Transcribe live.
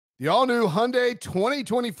The all-new Hyundai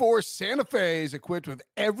 2024 Santa Fe is equipped with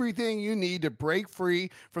everything you need to break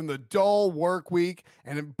free from the dull work week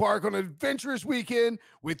and embark on an adventurous weekend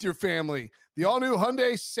with your family. The all-new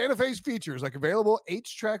Hyundai Santa Fe's features like available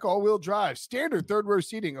H-Track all-wheel drive, standard third-row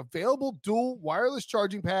seating, available dual wireless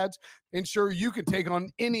charging pads, ensure you can take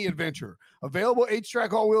on any adventure. Available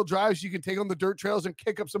H-Track all-wheel drives, you can take on the dirt trails and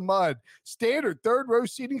kick up some mud. Standard third-row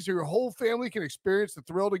seating so your whole family can experience the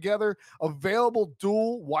thrill together. Available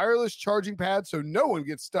dual wireless charging pads so no one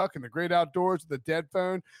gets stuck in the great outdoors with a dead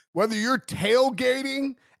phone. Whether you're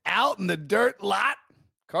tailgating out in the dirt lot,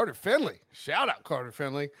 Carter Finley, shout out Carter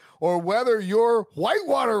Finley, or whether you're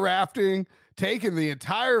whitewater rafting, taking the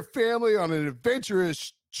entire family on an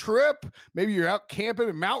adventurous trip, maybe you're out camping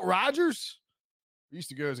at Mount Rogers. I used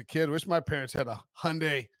to go as a kid. Wish my parents had a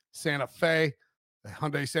Hyundai Santa Fe. The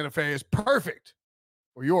Hyundai Santa Fe is perfect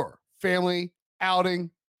for your family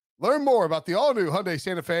outing. Learn more about the all-new Hyundai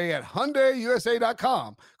Santa Fe at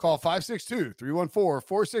HyundaiUSA.com. Call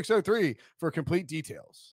 562-314-4603 for complete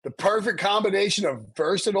details. The perfect combination of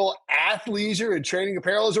versatile athleisure and training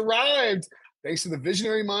apparel has arrived. Thanks to the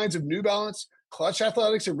visionary minds of New Balance, Clutch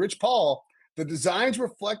Athletics, and Rich Paul, the designs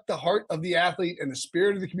reflect the heart of the athlete and the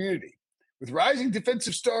spirit of the community. With rising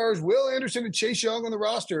defensive stars Will Anderson and Chase Young on the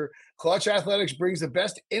roster, Clutch Athletics brings the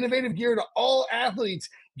best innovative gear to all athletes,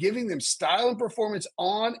 giving them style and performance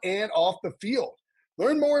on and off the field.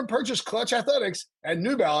 Learn more and purchase Clutch Athletics at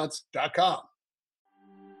NewBalance.com.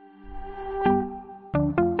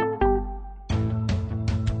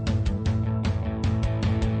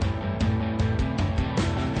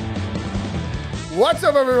 What's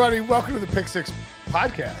up, everybody? Welcome to the Pick Six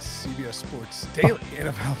Podcast, CBS Sports Daily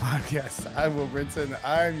NFL Podcast. I'm Will Brinson.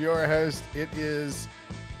 I'm your host. It is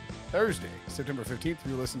Thursday, September 15th. If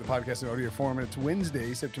you're listening to the podcast in audio form, and it's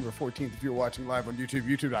Wednesday, September 14th. If you're watching live on YouTube,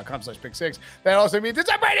 youtube.com/pick6. That also means it's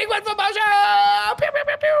a Brady Quinn football show. Pew, pew,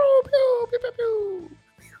 pew, pew, pew, pew, pew, pew.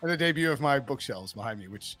 And the debut of my bookshelves behind me,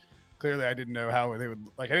 which clearly I didn't know how they would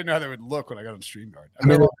like. I didn't know how they would look when I got on StreamYard. I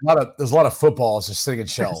mean, there's a lot of footballs just sitting in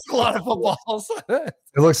shelves. A lot of footballs. It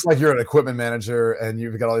looks like you're an equipment manager and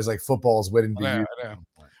you've got all these like footballs waiting to be used. I know.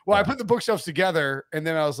 Well, I put the bookshelves together, and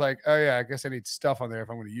then I was like, "Oh yeah, I guess I need stuff on there if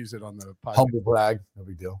I'm going to use it on the podcast." Humble brag, no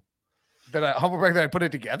big deal. Humble brag that I put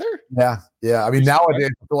it together. Yeah. I mean, nowadays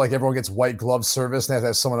I feel like everyone gets white glove service, and they have to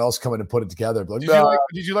have someone else come in and put it together. But do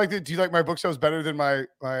you like my bookshelves better than my?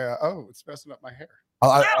 Oh, it's messing up my hair.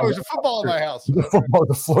 There's a football in my house.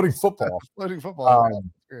 The floating football. Floating football.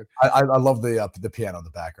 I love the piano in the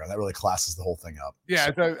background. That really classes the whole thing up. Yeah,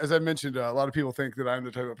 as I mentioned, a lot of people think that I'm the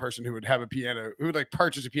type of person who would have a piano, who would like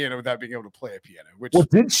purchase a piano without being able to play a piano. Well,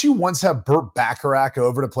 didn't you once have Burt Bacharach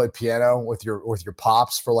over to play piano with your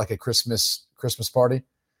pops for like a Christmas party?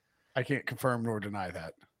 I can't confirm nor deny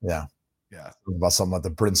that. Yeah. About something that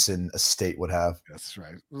the Brinson estate would have. That's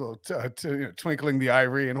right. A little twinkling the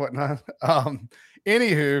ivory and whatnot.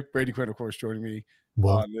 Anywho, Brady Quinn, of course, joining me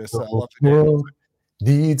on this.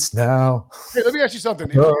 Needs now. Hey, let me ask you something.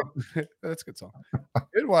 That's a good song. I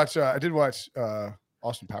did watch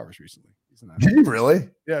Austin Powers recently. Did you really?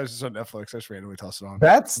 Yeah, it was just on Netflix. I just randomly tossed it on.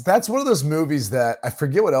 That's one of those movies that I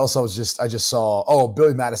forget what else I just saw. Oh,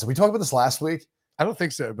 Billy Madison. We talked about this last week. I don't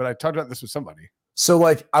think so, but I talked about this with somebody. So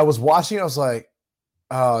like I was watching it, I was like,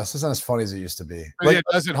 oh, this isn't as funny as it used to be. Like, it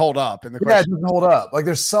doesn't hold up. It doesn't hold up. Like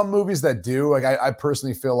there's some movies that do. Like I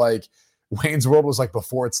personally feel like Wayne's World was like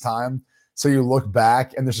before its time. So you look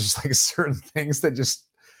back and there's just like certain things that just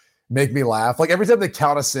make me laugh. Like every time they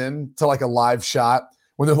count us in to like a live shot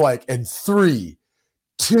when they're like, in 3,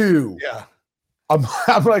 2. Yeah. I'm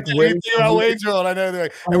like waiting for Wayne's World. I know they're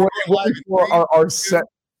like, and we're waiting for our set.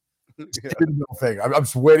 Thing. I'm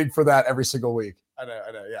just waiting for that every single week. I know.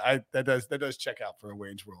 Yeah, that does check out for a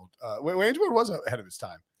Wayne's World. Wayne's World was ahead of its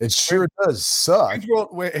time. It sure does suck.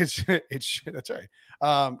 Wayne's World, that's right.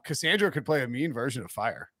 Cassandra could play a mean version of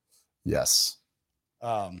Fire. Yes.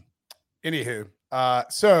 Anywho,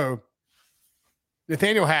 so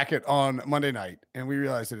Nathaniel Hackett on Monday night, and we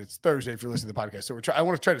realized that it's Thursday if you're listening to the podcast. So I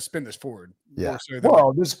want to try to spin this forward. Yeah.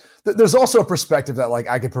 Well, there's also a perspective that like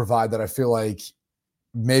I could provide that I feel like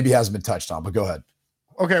maybe hasn't been touched on, but go ahead.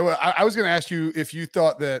 Okay. Well, I was going to ask you if you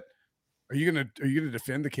thought that, are you going to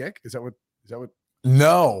defend the kick? Is that what?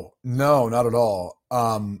 No, not at all.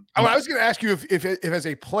 I was going to ask you if as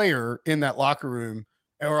a player in that locker room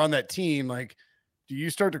or on that team, like, did you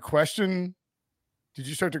start to question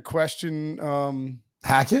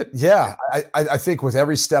Hackett? Yeah. I think with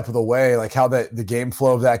every step of the way, like how the game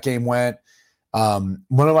flow of that game went, one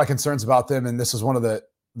of my concerns about them, and this was one of the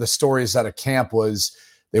stories out of camp, was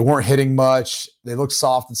they weren't hitting much. They looked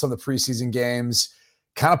soft in some of the preseason games.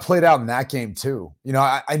 kind of played out in that game too. You know,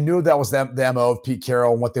 I knew that was the MO of Pete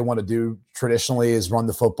Carroll, and what they want to do traditionally is run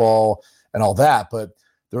the football and all that. But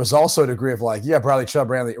there was also a degree of like, yeah, Bradley Chubb,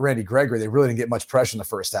 Randy Gregory, they really didn't get much pressure in the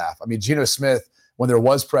first half. I mean, Geno Smith, when there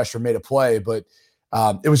was pressure, made a play, but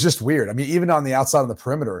it was just weird. I mean, even on the outside of the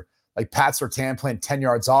perimeter, like Pat Surtain playing 10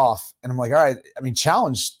 yards off. And I'm like, all right, I mean,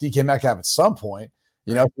 challenge DK Metcalf at some point.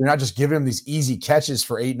 You know, you're not just giving him these easy catches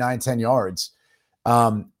for 8, 9, 10 yards.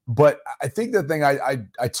 But I think the thing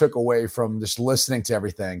I took away from just listening to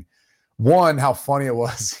everything, one, how funny it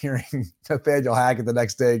was hearing Nathaniel Hackett the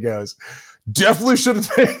next day goes, definitely should have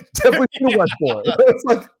went for it. It's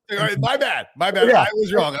like, my bad. Yeah. I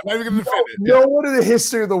was wrong. I'm not even going to defend it. No one in the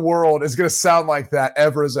history of the world is going to sound like that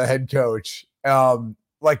ever as a head coach.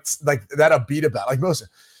 Like that upbeat about, like most,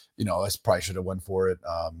 you know, I probably should have went for it.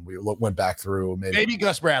 We went back through maybe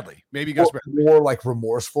Gus Bradley, more like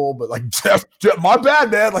remorseful, but like my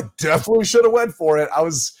bad, man. Like definitely should have went for it. I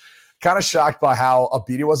was kind of shocked by how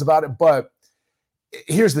upbeat he was about it. But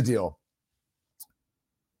here's the deal.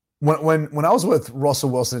 When I was with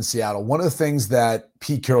Russell Wilson in Seattle, one of the things that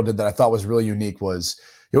Pete Carroll did that I thought was really unique was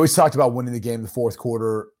he always talked about winning the game in the fourth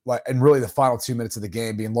quarter, like, and really the final 2 minutes of the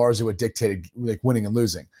game being largely what dictated like winning and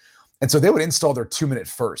losing. And so they would install their 2-minute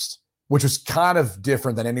first, which was kind of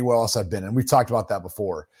different than anywhere else I've been. And we've talked about that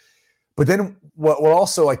before. But then what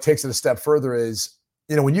also like takes it a step further is,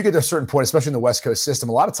 you know, when you get to a certain point, especially in the West Coast system,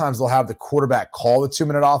 a lot of times they'll have the quarterback call the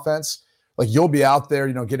 2-minute offense. Like you'll be out there,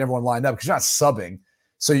 you know, getting everyone lined up because you're not subbing.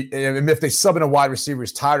 So if they sub in a wide receiver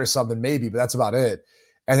who's tired or something, maybe, but that's about it.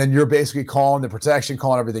 And then you're basically calling the protection,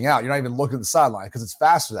 calling everything out. You're not even looking at the sideline because it's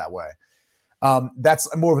faster that way.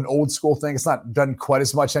 That's more of an old school thing. It's not done quite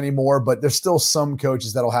as much anymore, but there's still some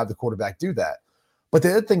coaches that'll have the quarterback do that. But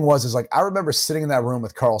the other thing is like, I remember sitting in that room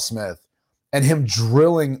with Carl Smith and him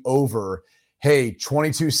drilling over, hey,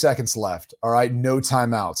 22 seconds left. All right, no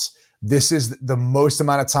timeouts. This is the most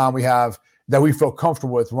amount of time we have that we feel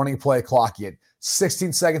comfortable with running play clock it.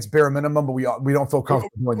 16 seconds bare minimum, but we don't feel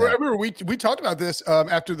comfortable doing that. Remember, we talked about this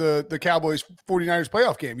after the Cowboys 49ers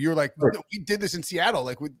playoff game. You were like, no, we did this in Seattle.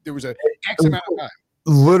 Like there was an X amount of time.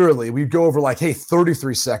 Literally, we'd go over like, hey,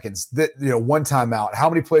 33 seconds, one timeout. How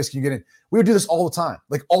many plays can you get in? We would do this all the time,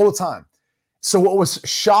 like all the time. So what was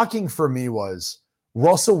shocking for me was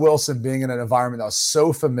Russell Wilson being in an environment that was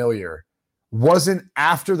so familiar wasn't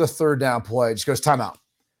after the third down play, just goes timeout.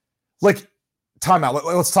 Like timeout.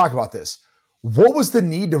 Let's talk about this. What was the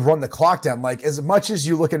need to run the clock down? Like, as much as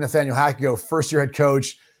you look at Nathaniel Hackett, go first-year head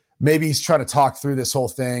coach, maybe he's trying to talk through this whole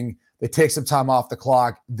thing. They take some time off the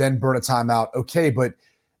clock, then burn a timeout. Okay, but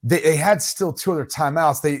they had still 2 other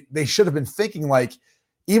timeouts. They should have been thinking, like,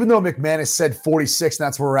 even though McManus said 46, and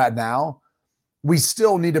that's where we're at now, we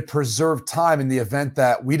still need to preserve time in the event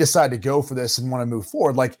that we decide to go for this and want to move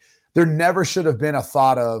forward. Like, there never should have been a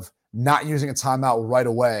thought of not using a timeout right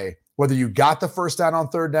away, whether you got the first down on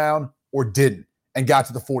third down or didn't and got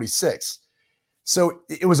to the 46. So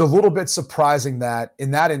it was a little bit surprising that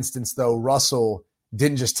in that instance, though, Russell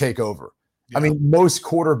didn't just take over. Yeah. I mean, most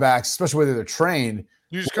quarterbacks, especially whether they're trained,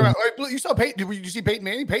 you just come out. Like, you saw Peyton. Did you see Peyton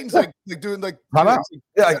Manning? Peyton's like doing like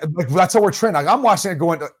yeah, like that's how we're trained. Like I'm watching it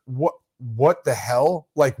going, what the hell?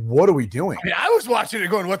 Like, what are we doing? I mean, I was watching it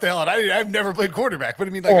going, what the hell? And I've never played quarterback, but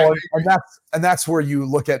I mean, and that's where you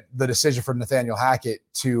look at the decision for Nathaniel Hackett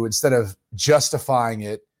to, instead of justifying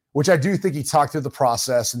it, which I do think he talked through the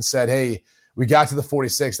process and said, hey, we got to the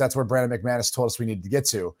 46. That's where Brandon McManus told us we needed to get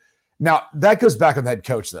to. Now, that goes back on the head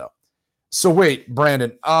coach, though. So wait,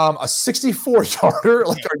 Brandon, a 64-yarder?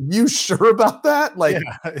 Like, are you sure about that? Like,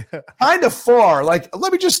 kind of far. Like,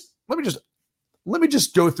 let me just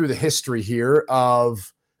go through the history here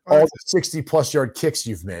of all the 60-plus yard kicks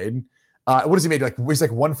you've made. What has he made? Like, he's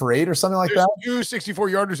like 1 for 8 or something like that? Few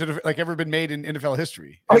 64-yarders that have like ever been made in NFL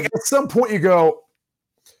history. Like, at some point you go,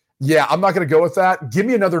 yeah, I'm not going to go with that. Give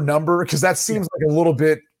me another number, because that seems like a little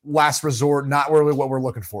bit last resort, not really what we're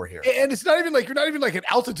looking for here. And it's not even like, you're not even like at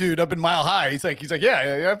altitude up in Mile High. He's like,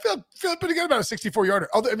 yeah, I feel pretty good about a 64-yarder.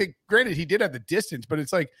 Although, I mean, granted, he did have the distance, but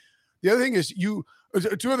it's like, the other thing is 2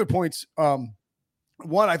 other points.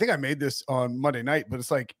 One, I think I made this on Monday night, but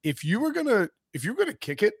it's like, if you were gonna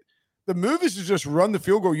kick it, the move is to just run the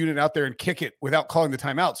field goal unit out there and kick it without calling the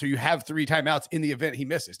timeout. So you have 3 timeouts in the event he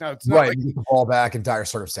misses. Now it's not right. You get the ball back in dire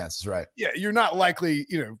circumstances, right? Yeah, you're not likely,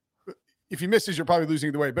 if he misses, you're probably losing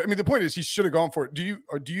either way. But I mean, the point is, he should have gone for it. Do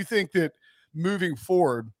you think that moving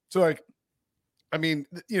forward? So like, I mean,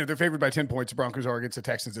 they're favored by 10 points. The Broncos are against the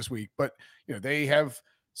Texans this week, but they have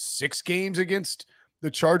 6 games against the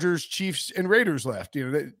Chargers, Chiefs, and Raiders left.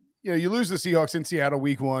 You lose the Seahawks in Seattle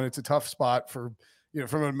week 1. It's a tough spot for,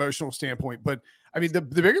 from an emotional standpoint. But I mean, the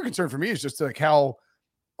bigger concern for me is just like how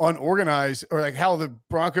unorganized, or like how the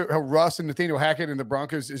how Russ and Nathaniel Hackett and the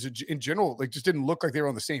Broncos in general, like just didn't look like they were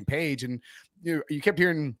on the same page. And you kept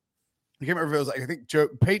hearing, I can't remember if it was like, I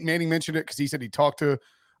think Peyton Manning mentioned it because he said he talked to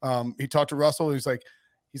Russell. And he's like,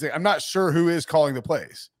 I'm not sure who is calling the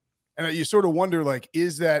plays. And you sort of wonder, like,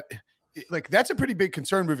 is that like, that's a pretty big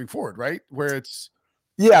concern moving forward, right? Where it's,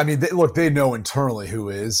 yeah, I mean, they know internally who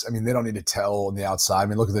is. I mean, they don't need to tell on the outside. I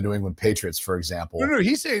mean, look at the New England Patriots, for example. No,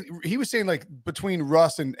 he was saying like between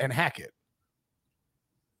Russ and Hackett.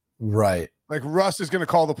 Right. Like Russ is going to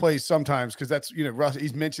call the plays sometimes because that's, Russ,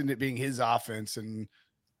 he's mentioned it being his offense. And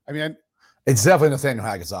I mean, it's definitely Nathaniel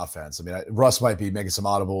Hackett's offense. I mean, Russ might be making some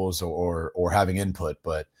audibles or having input,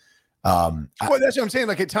 but well, that's what I'm saying.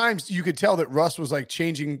 Like at times you could tell that Russ was like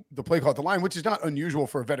changing the play call at the line, which is not unusual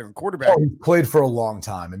for a veteran quarterback. Oh, he played for a long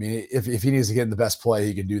time. I mean, if he needs to get in the best play,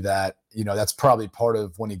 he can do that. That's probably part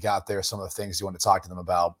of when he got there, some of the things you want to talk to them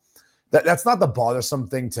about. That's not the bothersome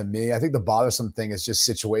thing to me. I think the bothersome thing is just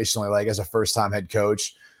situationally, like as a first-time head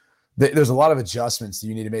coach, there's a lot of adjustments that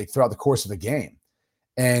you need to make throughout the course of the game.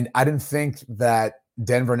 And I didn't think that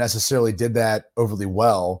Denver necessarily did that overly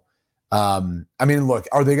well. I mean, look,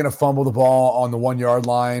 are they going to fumble the ball on the 1 yard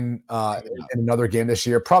line in another game this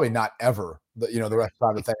year? Probably not ever. The rest of the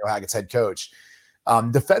time, Nathaniel Hackett's head coach.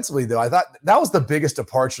 Defensively, though, I thought that was the biggest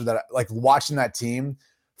departure that, like, watching that team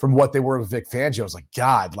from what they were with Vic Fangio. I was like,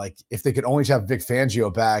 God, like if they could only have Vic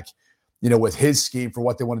Fangio back, with his scheme for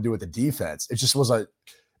what they want to do with the defense. It just was a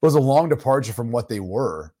long departure from what they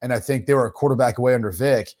were, and I think they were a quarterback away under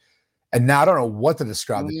Vic, and now I don't know what to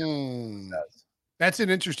describe it as. That's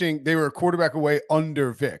an interesting. They were a quarterback away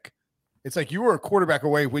under Vic. It's like you were a quarterback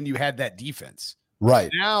away when you had that defense.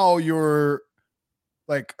 Right. Now you're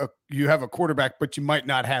like you have a quarterback, but you might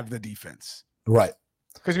not have the defense. Right.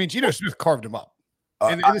 Because I mean, Geno Smith carved him up,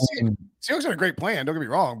 and the Seahawks had a great plan. Don't get me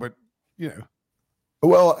wrong, but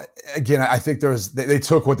Well, again, I think they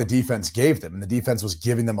took what the defense gave them, and the defense was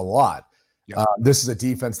giving them a lot. Yeah. This is a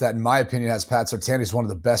defense that, in my opinion, has Pat Surtain is one of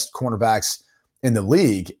the best cornerbacks in the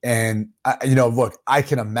league. And, look, I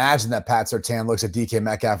can imagine that Pat Surtain looks at DK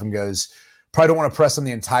Metcalf and goes, probably don't want to press him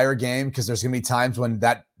the entire game because there's going to be times when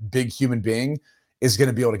that big human being is going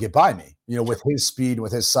to be able to get by me, with his speed,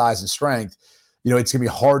 with his size and strength. It's going to be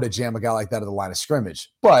hard to jam a guy like that at the line of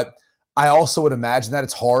scrimmage. But I also would imagine that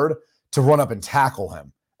it's hard to run up and tackle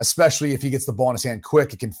him, especially if he gets the ball in his hand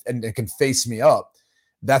quick and it can face me up.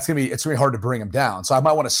 It's going to be hard to bring him down. So I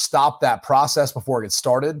might want to stop that process before it gets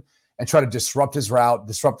started and try to disrupt his route,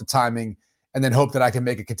 disrupt the timing, and then hope that I can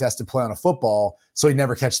make a contested play on a football so he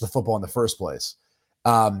never catches the football in the first place.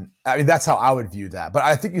 I mean, that's how I would view that. But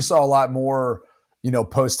I think you saw a lot more,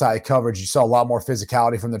 post-tie coverage. You saw a lot more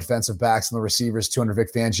physicality from the defensive backs and the receivers, under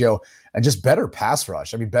Vic Fangio, and just better pass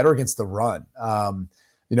rush. I mean, better against the run.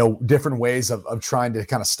 Different ways of trying to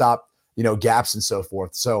kind of stop, gaps and so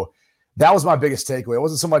forth. So that was my biggest takeaway. It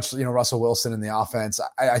wasn't so much, Russell Wilson in the offense.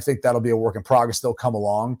 I think that'll be a work in progress. They'll come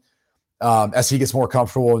along as he gets more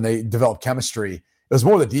comfortable and they develop chemistry. It was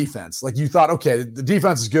more the defense. Like you thought, okay, the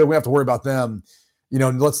defense is good. We don't have to worry about them.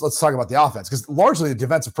 Let's talk about the offense, because largely the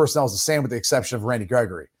defensive personnel is the same with the exception of Randy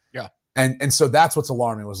Gregory. Yeah. And so that's what's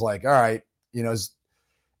alarming, was like, all right,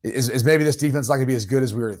 is maybe this defense not going to be as good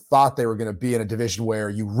as we thought they were going to be in a division where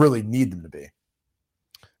you really need them to be.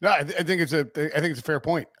 No, I think it's a fair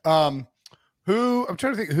point. I'm trying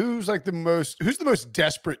to think who's the most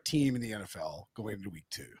desperate team in the NFL going into week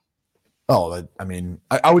 2? Oh, I mean,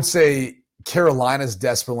 I would say Carolina's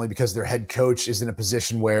desperately because their head coach is in a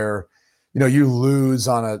position where, you lose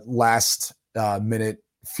on a last minute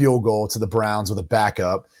field goal to the Browns with a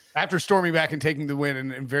backup. After storming back and taking the win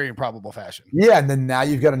in very improbable fashion. Yeah, and then now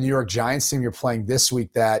you've got a New York Giants team you're playing this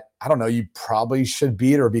week that, I don't know, you probably should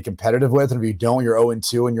beat or be competitive with. And if you don't, you're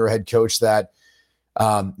 0-2 and you're a head coach that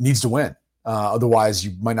needs to win. Otherwise,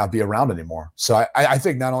 you might not be around anymore. So I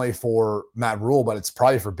think not only for Matt Rule, but it's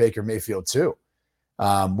probably for Baker Mayfield too,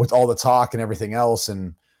 with all the talk and everything else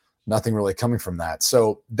and nothing really coming from that.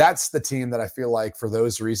 So that's the team that I feel like, for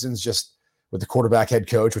those reasons, just with the quarterback head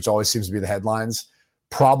coach, which always seems to be the headlines,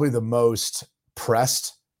 probably the most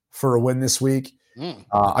pressed for a win this week.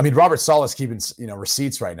 I mean, Robert Saleh's keeping,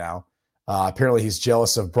 receipts right now. Apparently he's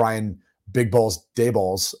jealous of Brian Big Balls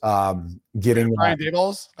Dayballs getting Brian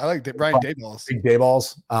Dayballs. I like Brian Dayballs. Big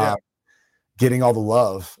Dayballs getting all the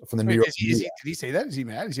love from the New York. Did he say that? Is he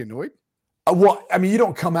mad? Is he annoyed? Well, I mean, you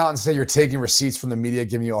don't come out and say you're taking receipts from the media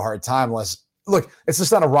giving you a hard time unless, look, it's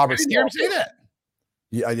just not a Robert. I didn't hear him say that.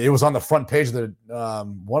 Yeah, it was on the front page of the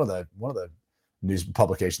one of the news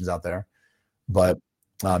publications out there. But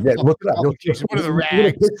Yeah, look it up. You'll What are the get a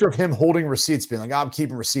rags? picture of him holding receipts, being like, "I'm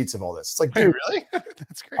keeping receipts of all this." It's like, Wait, dude, really?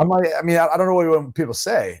 That's great. I'm like, I mean, I don't know what people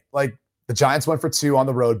say. Like the Giants went for 2 on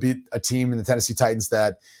the road, beat a team in the Tennessee Titans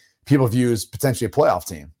that people view as potentially a playoff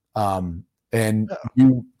team, and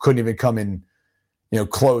you couldn't even come in,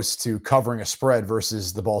 close to covering a spread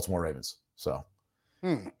versus the Baltimore Ravens. So,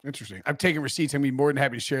 interesting. I'm taking receipts. I'd be more than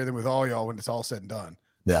happy to share them with all y'all when it's all said and done.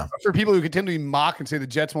 yeah. For people who continually mock and say the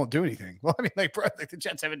Jets won't do anything. Well, I mean, bro, the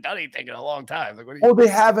Jets haven't done anything in a long time. Like, what do you? Well, they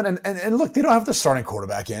haven't, and look, they don't have the starting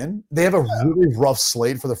quarterback in. They have a really rough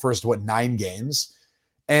slate for the first 9 games,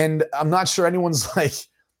 and I'm not sure anyone's like.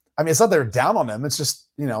 I mean, it's not that they're down on them. It's just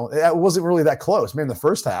it wasn't really that close. Maybe in the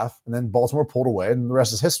first half, and then Baltimore pulled away, and the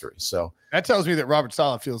rest is history. So that tells me that Robert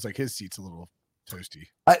Saleh feels like his seat's a little toasty.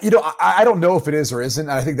 I don't know if it is or isn't.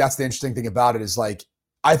 And I think that's the interesting thing about it is like.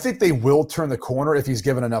 I think they will turn the corner if he's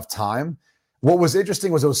given enough time. What was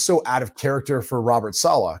interesting was it was so out of character for Robert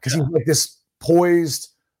Saleh because he's like this poised,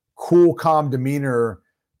 cool, calm demeanor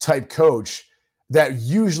type coach that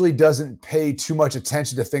usually doesn't pay too much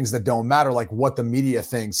attention to things that don't matter, like what the media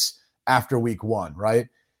thinks after week 1, right?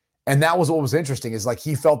 And that was what was interesting is like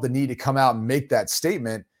he felt the need to come out and make that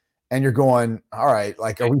statement. And you're going, all right,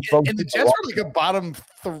 like, are we focused? And the Jets were like a bottom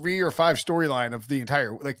 3 or 5 storyline of the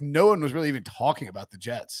entire, like no one was really even talking about the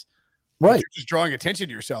Jets. Right. You're just drawing attention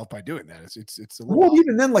to yourself by doing that. It's a little. Well,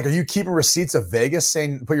 even then, like, are you keeping receipts of Vegas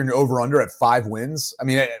saying put your over under at 5 wins? I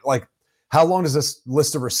mean, like, how long does this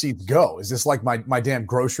list of receipts go? Is this like my damn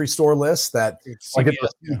grocery store list that I get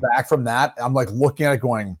back from that? I'm like looking at it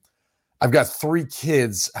going, I've got 3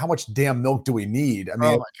 kids. How much damn milk do we need? I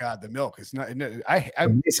mean, oh my God, the milk is not.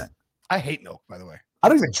 Amazing. I hate milk, by the way. I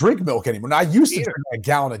don't even drink milk anymore. Now, I used to drink a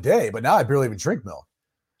gallon a day, but now I barely even drink milk.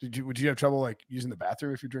 Would you have trouble like using the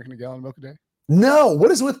bathroom if you're drinking a gallon of milk a day? No.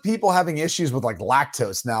 What is with people having issues with like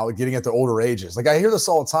lactose now, getting at their older ages? Like I hear this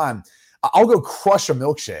all the time. I'll go crush a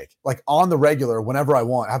milkshake like on the regular whenever I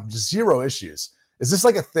want. I have 0 issues. Is this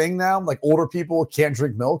like a thing now? Like older people can't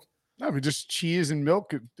drink milk? No, I mean just cheese and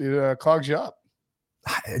milk it clogs you up.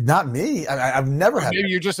 Not me. I've never had. Maybe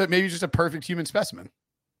you're just a perfect human specimen.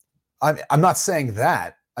 I'm not saying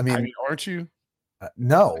that. I mean aren't you?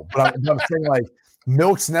 No, but I'm saying like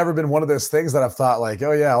milk's never been one of those things that I've thought like,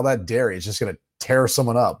 oh yeah, all that dairy is just gonna tear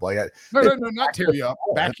someone up. Like no, not tear you up.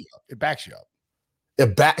 Back you up. It backs you up.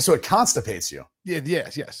 So it constipates you. Yeah.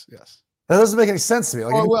 Yes. That doesn't make any sense to me.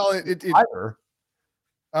 Like,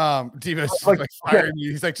 Devo's like firing you.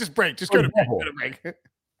 He's like, just break. Just go to break.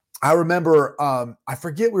 I remember, I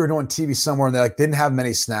forget we were doing TV somewhere and they like didn't have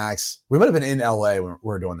many snacks. We might have been in LA when we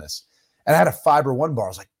were doing this. And I had a Fiber One bar. I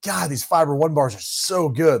was like, God, these Fiber One bars are so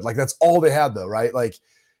good. Like that's all they had though, right? Like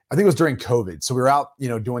I think it was during COVID. So we were out,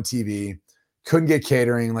 doing TV, couldn't get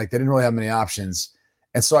catering. Like they didn't really have many options.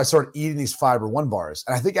 And so I started eating these Fiber One bars.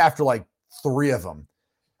 And I think after like 3 of them,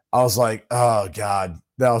 I was like, oh God,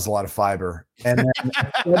 that was a lot of fiber. And then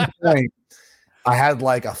at one point, I had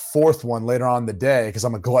like a 4th one later on in the day because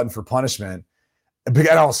I'm a glutton for punishment. And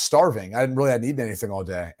I was starving. I didn't really need anything all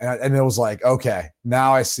day. And it was like, okay,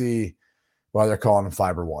 now I see why they're calling them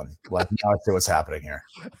Fiber One. Like now I see what's happening here.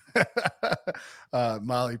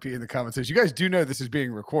 Molly P in the comments says, you guys do know this is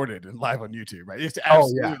being recorded and live on YouTube, right? You have to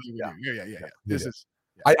absolutely yeah. This is.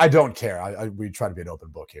 I don't care. We try to be an open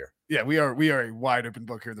book here. Yeah, we are a wide open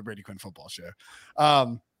book here at the Brady Quinn Football Show.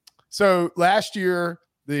 So last year,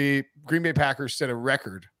 the Green Bay Packers set a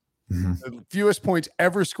record, the fewest points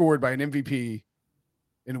ever scored by an MVP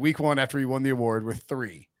in week 1 after he won the award with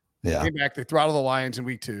 3. Yeah, they came back, they throttled the Lions in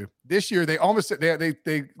week 2. This year, they almost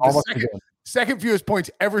second fewest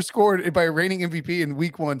points ever scored by a reigning MVP in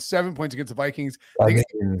week 1, 7 points against the Vikings.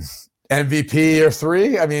 MVP or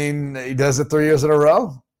 3. I mean, he does it 3 years in a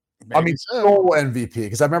row. Maybe sole MVP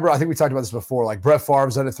because I think we talked about this before. Like Brett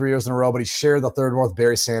Favre's done it 3 years in a row, but he shared the 3rd one with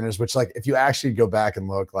Barry Sanders. Which, like, if you actually go back and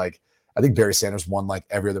look, like, I think Barry Sanders won like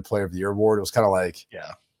every other Player of the Year award. It was kind of like,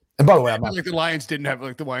 yeah. And by the way, I'm like the Lions didn't have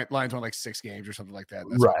like the Lions won like 6 games or something like that.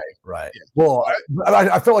 That's right. Yeah. Well,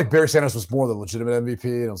 I felt like Barry Sanders was more the legitimate MVP,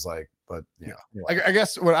 and it was like, but yeah. Anyway. I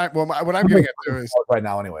guess what I'm getting at there is right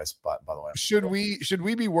now, anyways. But by the way, should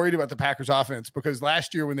we be worried about the Packers offense because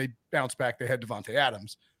last year when they bounced back, they had Devontae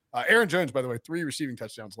Adams. Aaron Jones, by the way, 3 receiving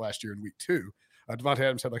touchdowns last year in week 2. Devontae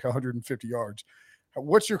Adams had like 150 yards.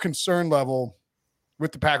 What's your concern level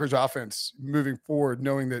with the Packers offense moving forward,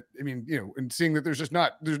 knowing that, I mean, and seeing that there's just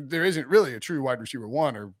there isn't really a true wide receiver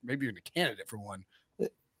 1 or maybe even a candidate for 1?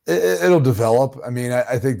 It'll develop. I mean,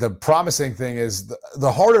 I think the promising thing is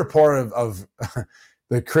the harder part of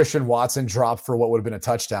the Christian Watson drop for what would have been a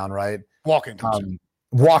touchdown, right? Walk-in touchdown.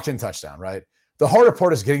 Walked-in touchdown, right? The harder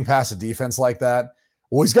part is getting past a defense like that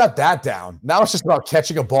Well, he's got that down. Now it's just about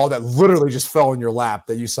catching a ball that literally just fell in your lap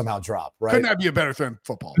that you somehow dropped, right? Couldn't that be a better throw in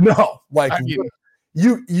football? No, like I mean,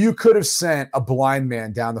 you could have sent a blind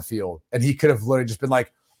man down the field and he could have literally just been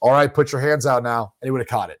like, all right, put your hands out now. And he would have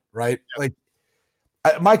caught it, right? Yeah. Like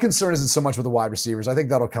my concern isn't so much with the wide receivers. I think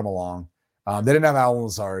that'll come along. They didn't have Allen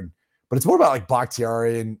Lazard, but it's more about like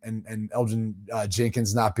Bakhtiari and Elgin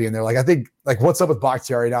Jenkins not being there. Like, I think like what's up with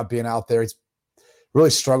Bakhtiari not being out there? It's really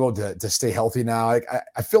struggled to stay healthy now. Like,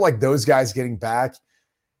 I feel like those guys getting back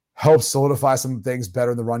helps solidify some things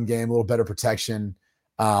better in the run game, a little better protection.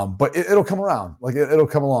 But it'll come around. Like it'll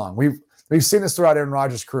come along. We've seen this throughout Aaron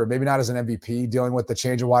Rodgers' career. Maybe not as an MVP dealing with the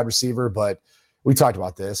change of wide receiver, but we talked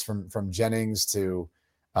about this from Jennings to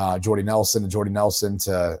Jordy Nelson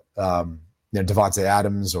to Devontae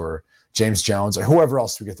Adams or James Jones or whoever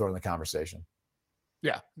else we could throw in the conversation.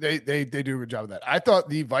 Yeah, they do a good job of that. I thought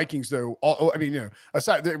the Vikings, though.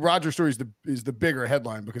 Aside the Rodgers story is the bigger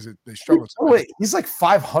headline because they struggle. Wait, he's like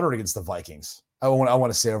 500 against the Vikings. I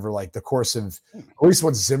want to say over like the course of at least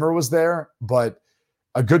when Zimmer was there, but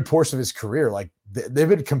a good portion of his career. Like they've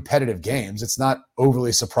been competitive games. It's not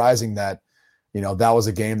overly surprising that that was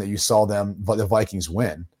a game that you saw the Vikings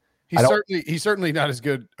win. He's certainly not as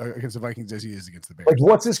good against the Vikings as he is against the Bears. Like,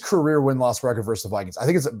 what's his career win-loss record versus the Vikings? I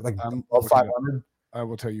think it's like above 500. I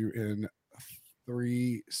will tell you in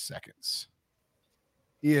 3 seconds.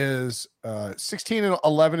 He is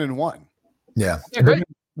 16-11-1. Yeah,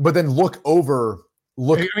 but then look over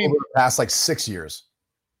the past like 6 years.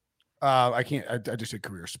 I can't. I just did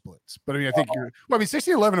career splits, but I mean, I think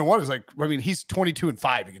 16-11-1 is like. I mean, he's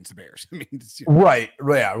 22-5 against the Bears. I mean, right,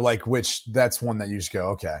 yeah, like which that's one that you just go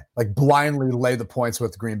okay, like blindly lay the points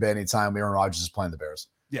with Green Bay anytime Aaron Rodgers is playing the Bears.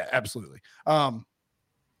 Yeah, absolutely.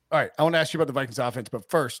 All right, I want to ask you about the Vikings offense, but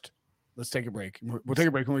first, let's take a break. We'll take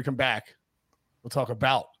a break. When we come back, we'll talk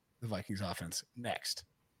about the Vikings offense next.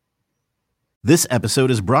 This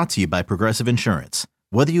episode is brought to you by Progressive Insurance.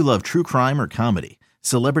 Whether you love true crime or comedy,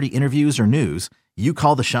 celebrity interviews or news, you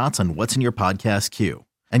call the shots on what's in your podcast queue.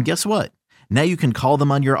 And guess what? Now you can call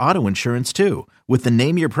them on your auto insurance too with the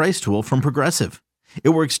Name Your Price tool from Progressive. It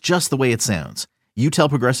works just the way it sounds. You tell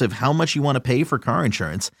Progressive how much you want to pay for car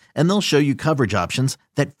insurance, and they'll show you coverage options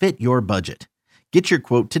that fit your budget. Get your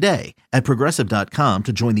quote today at Progressive.com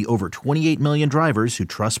to join the over 28 million drivers who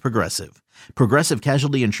trust Progressive. Progressive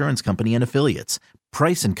Casualty Insurance Company and Affiliates.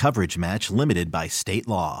 Price and coverage match limited by state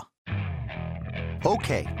law.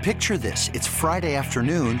 Okay, picture this. It's Friday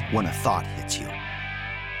afternoon when a thought hits you.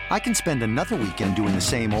 I can spend another weekend doing the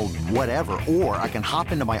same old whatever, or I can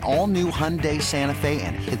hop into my all-new Hyundai Santa Fe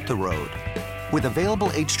and hit the road. With available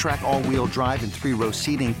H-Track all-wheel drive and 3-row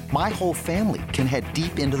seating, my whole family can head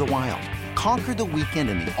deep into the wild. Conquer the weekend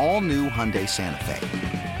in the all-new Hyundai Santa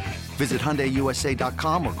Fe. Visit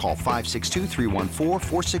HyundaiUSA.com or call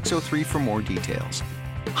 562-314-4603 for more details.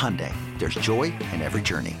 Hyundai, there's joy in every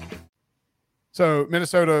journey. So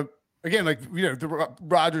Minnesota, again, like, the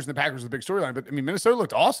Rodgers and the Packers are the big storyline, but I mean, Minnesota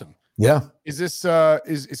looked awesome. Yeah. Is this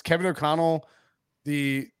is Kevin O'Connell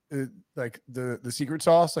the secret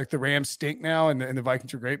sauce? Like the Rams stink now and the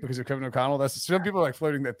Vikings are great because of Kevin O'Connell? That's some people are like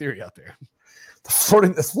floating that theory out there.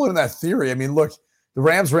 Floating that theory. I mean, look, the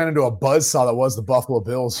Rams ran into a buzzsaw that was the Buffalo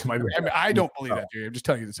Bills. I don't believe that, dude. I'm just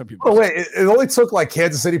telling you that some people. Oh wait, it only took like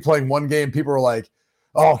Kansas City playing one game. People were like,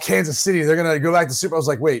 "Oh, Kansas City, they're gonna go back to Super." I was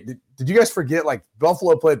like, "Wait, did you guys forget? Like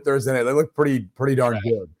Buffalo played Thursday night. They looked pretty darn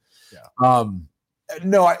good." Yeah.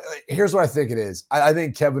 No, here's what I think it is. I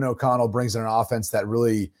think Kevin O'Connell brings in an offense that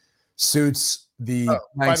really suits the.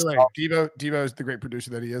 By the way, Devo is the great producer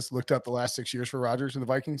that he is. Looked up the last 6 years for Rodgers and the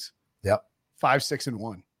Vikings. Yep.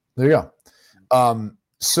 5-6-1. There you go.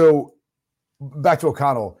 So back to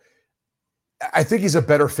O'Connell. I think he's a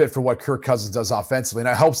better fit for what Kirk Cousins does offensively. And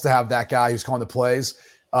it helps to have that guy who's calling the plays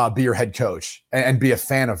be your head coach and be a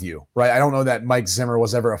fan of you, right? I don't know that Mike Zimmer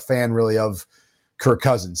was ever a fan really of Kirk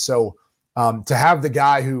Cousins. So to have the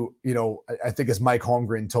guy who, I think as Mike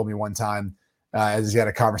Holmgren told me one time as he had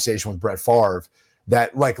a conversation with Brett Favre,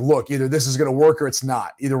 that like, look, either this is going to work or it's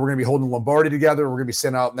not. Either we're going to be holding Lombardi together or we're going to be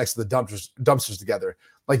sitting out next to the dumpsters together.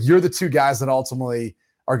 Like you're the two guys that ultimately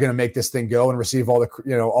are going to make this thing go and receive all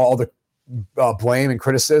the blame and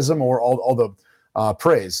criticism or all the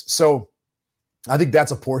praise. So I think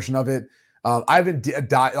that's a portion of it. I haven't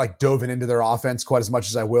dove into their offense quite as much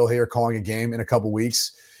as I will here calling a game in a couple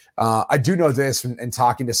weeks. I do know this and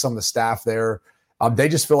talking to some of the staff there. They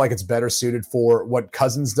just feel like it's better suited for what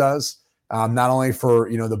Cousins does. Not only for,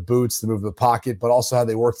 the boots, the move of the pocket, but also how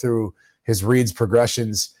they work through his reads,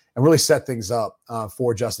 progressions, and really set things up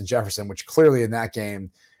for Justin Jefferson, which clearly in that game,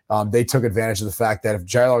 they took advantage of the fact that if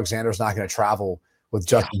Jair Alexander is not going to travel with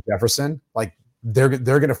Justin Jefferson, like they're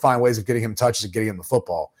going to find ways of getting him touches and getting him the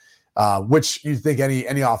football, which you think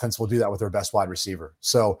any offense will do that with their best wide receiver.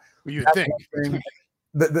 So you think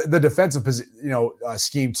the defensive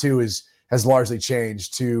scheme too has largely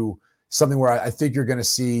changed to something where I think you're going to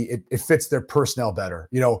see it fits their personnel better.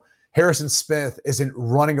 Harrison Smith isn't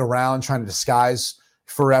running around trying to disguise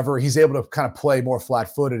forever. He's able to kind of play more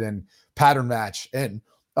flat-footed and pattern match and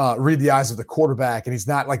read the eyes of the quarterback, and he's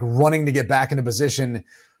not like running to get back into position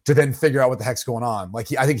to then figure out what the heck's going on. Like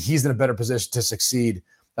I think he's in a better position to succeed.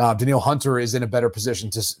 Danielle Hunter is in a better position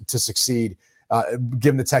to succeed,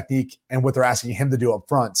 given the technique and what they're asking him to do up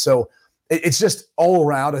front. So it's just all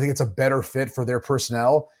around. I think it's a better fit for their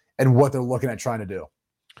personnel and what they're looking at trying to do.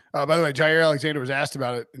 By the way, Jair Alexander was asked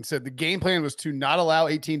about it and said the game plan was to not allow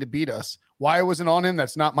 18 to beat us. Why it wasn't on him,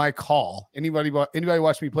 that's not my call. Anybody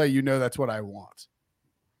watch me play, that's what I want.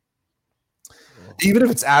 Even if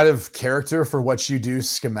it's out of character for what you do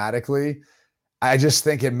schematically, I just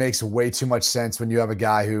think it makes way too much sense when you have a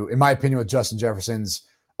guy who, in my opinion, with Justin Jefferson's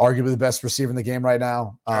arguably the best receiver in the game right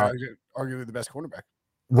now. Arguably the best cornerback.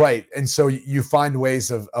 Right. And so you find ways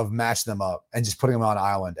of matching them up and just putting them on an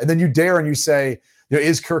island. And then you dare and you say,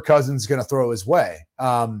 is Kirk Cousins going to throw his way?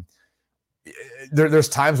 There's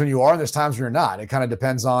times when you are and there's times when you're not. It kind of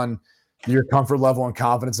depends on your comfort level and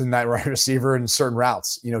confidence in that right receiver and certain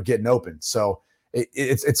routes, getting open. So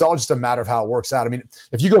it's all just a matter of how it works out. I mean,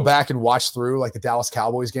 if you go back and watch through like the Dallas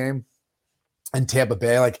Cowboys game and Tampa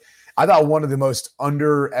Bay, like I thought one of the most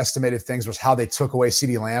underestimated things was how they took away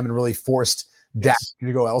CeeDee Lamb and really forced Dak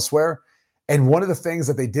to go elsewhere. And one of the things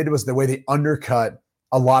that they did was the way they undercut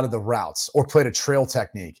a lot of the routes or played a trail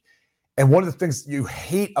technique. And one of the things you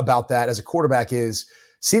hate about that as a quarterback is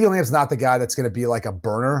CeeDee Lamb's not the guy that's going to be like a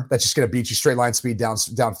burner that's just going to beat you straight line speed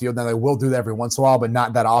downfield. Now, they will do that every once in a while, but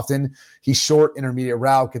not that often. He's short, intermediate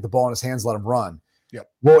route, get the ball in his hands, let him run. Yep.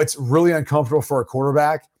 Well, it's really uncomfortable for a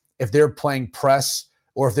quarterback if they're playing press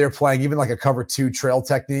or if they're playing even like a cover 2 trail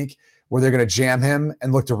technique where they're going to jam him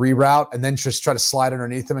and look to reroute and then just try to slide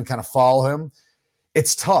underneath him and kind of follow him.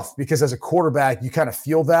 It's tough because as a quarterback, you kind of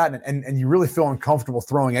feel that and you really feel uncomfortable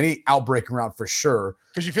throwing any outbreaking route for sure.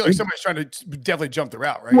 Because you feel like somebody's trying to definitely jump the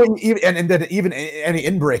route, right? Well, and then even any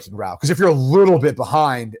in-breaking route. Because if you're a little bit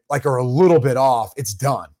behind, like, or a little bit off, it's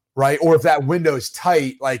done, right? Or if that window is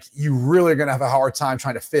tight, like, you really are going to have a hard time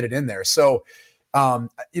trying to fit it in there. So,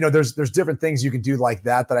 there's different things you can do like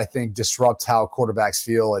that I think disrupt how quarterbacks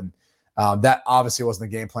feel. And that obviously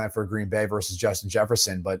wasn't the game plan for Green Bay versus Justin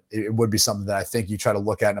Jefferson, but it would be something that I think you try to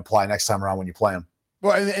look at and apply next time around when you play him.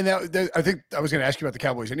 Well, and I think I was going to ask you about the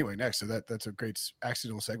Cowboys anyway next, so that's a great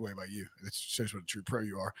accidental segue by you. That shows what a true pro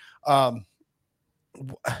you are.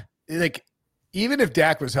 Like, even if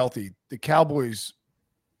Dak was healthy, the Cowboys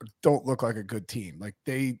don't look like a good team. Like,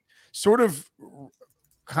 they sort of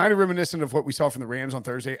kind of reminiscent of what we saw from the Rams on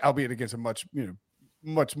Thursday, albeit against a much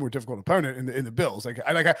more difficult opponent in the Bills.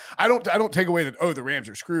 I don't take away that, the Rams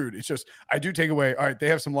are screwed. It's just, I do take away, all right, they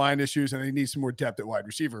have some line issues and they need some more depth at wide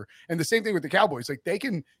receiver. And the same thing with the Cowboys. Like, they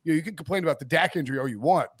can, you can complain about the Dak injury all you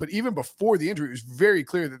want, but even before the injury, it was very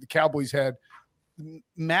clear that the Cowboys had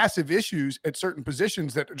massive issues at certain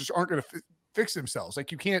positions that just aren't going to fix themselves.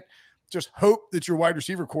 Like, you can't just hope that your wide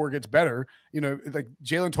receiver core gets better. Like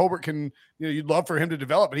Jalen Tolbert can, you'd love for him to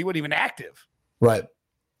develop, but he wasn't even active. Right.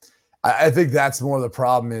 I think that's more of the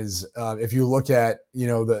problem is if you look at,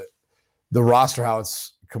 the roster, how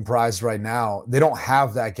it's comprised right now, they don't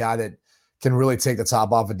have that guy that can really take the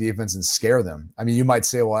top off of defense and scare them. I mean, you might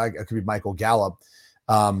say, well, it could be Michael Gallup.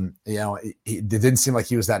 It didn't seem like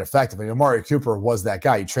he was that effective. I mean, Amari Cooper was that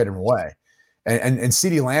guy. You trade him away. And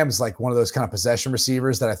CeeDee Lamb is like one of those kind of possession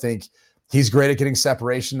receivers that I think he's great at getting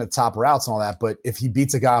separation at top routes and all that. But if he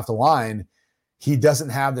beats a guy off the line, he doesn't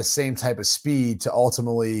have the same type of speed to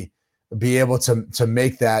ultimately be able to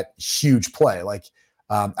make that huge play. Like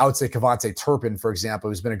I would say Kevontae Turpin, for example,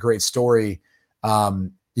 who's been a great story.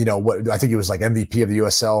 What I think he was like MVP of the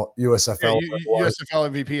USFL. USFL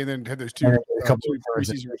MVP, and then had those two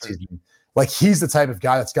preseason. Like, he's the type of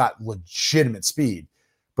guy that's got legitimate speed,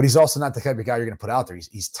 but he's also not the type of guy you're going to put out there.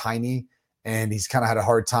 He's tiny, and he's kind of had a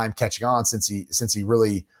hard time catching on since he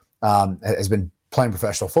really has been playing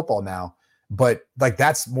professional football now. But like,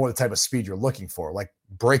 that's more the type of speed you're looking for, like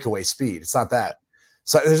breakaway speed. It's not that.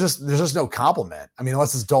 So there's just no complement. I mean,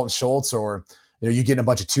 unless it's Dalton Schultz or you get in a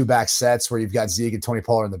bunch of 2-back sets where you've got Zeke and Tony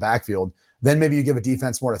Pollard in the backfield, then maybe you give a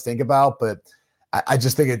defense more to think about. But I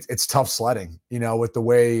just think it's tough sledding, with the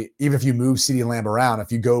way, even if you move CeeDee Lamb around,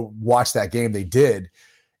 if you go watch that game, they did.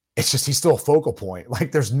 It's just, he's still a focal point.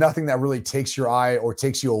 Like, there's nothing that really takes your eye or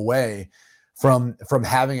takes you away from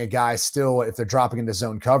having a guy still, if they're dropping into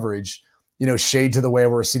zone coverage, shade to the way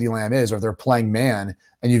where CeeDee Lamb is, or they're playing man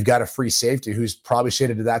and you've got a free safety who's probably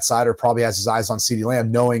shaded to that side or probably has his eyes on CeeDee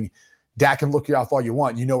Lamb, knowing Dak can look you off all you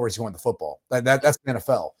want. You know where he's going with the football. That's the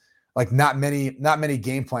NFL. Like not many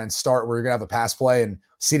game plans start where you're going to have a pass play and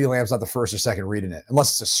CeeDee Lamb's not the first or second read in it,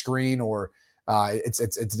 unless it's a screen or it's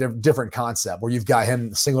a different concept where you've got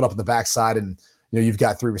him singled up in the backside and you've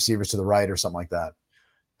got 3 receivers to the right or something like that.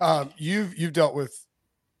 You've dealt with,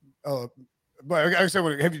 but I said,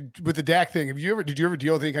 with the Dak thing, did you ever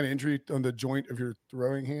deal with any kind of injury on the joint of your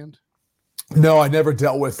throwing hand? No, I never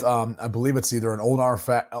dealt with. I believe it's either an ulnar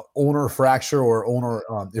fracture or ulnar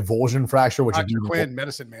avulsion fracture, which Dr. Quinn,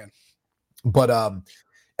 medicine man. But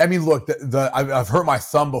I mean, look, I've hurt my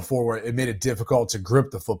thumb before where it made it difficult to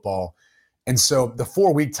grip the football, and so the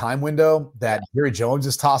 4-week time window that Jerry Jones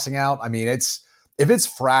is tossing out. I mean, if it's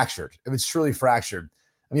fractured, if it's truly fractured,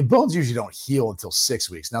 I mean, bones usually don't heal until 6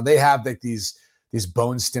 weeks. Now they have like these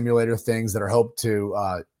bone stimulator things that are hoped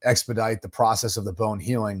to expedite the process of the bone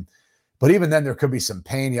healing. But even then, there could be some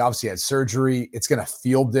pain. He obviously had surgery. It's going to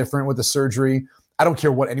feel different with the surgery. I don't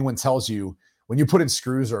care what anyone tells you. When you put in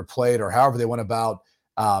screws or a plate or however they went about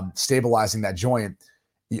stabilizing that joint,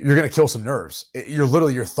 you're going to kill some nerves.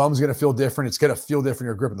 Your thumb's going to feel different. It's going to feel different.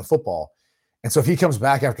 You're gripping the football. And so if he comes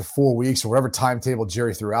back after 4 weeks or whatever timetable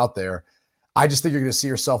Jerry threw out there, I just think you're going to see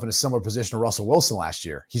yourself in a similar position to Russell Wilson last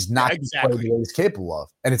year. He's not exactly the way he's capable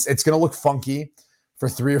of. And it's going to look funky for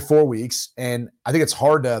 3 or 4 weeks. And I think it's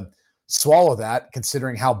hard to swallow that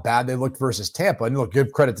considering how bad they looked versus Tampa. And look,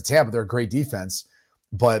 give credit to Tampa. They're a great defense.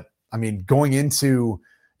 But I mean, going into,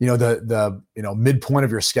 the midpoint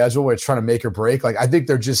of your schedule where it's trying to make or break, like I think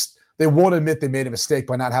they won't admit they made a mistake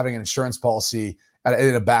by not having an insurance policy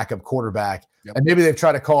and a backup quarterback. Yep. And maybe they've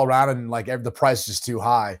tried to call around and like the price is just too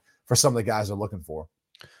high for some of the guys they're looking for.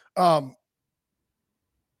 I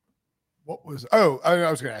was going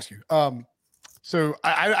to ask you. So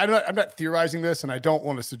I'm not theorizing this, and I don't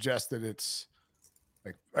want to suggest that it's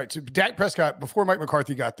like, all right, so Dak Prescott, before Mike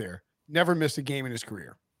McCarthy got there, never missed a game in his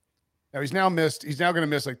career. Now he's now going to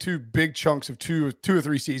miss like 2 big chunks of two or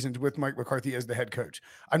 3 seasons with Mike McCarthy as the head coach.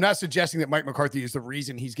 I'm not suggesting that Mike McCarthy is the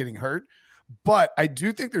reason he's getting hurt, but I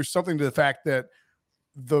do think there's something to the fact that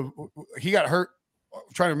he got hurt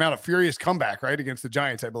trying to mount a furious comeback, right, against the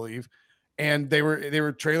Giants, I believe. And they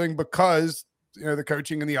were trailing because the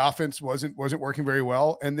coaching and the offense wasn't working very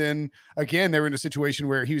well. And then again, they were in a situation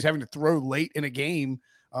where he was having to throw late in a game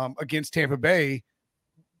against Tampa Bay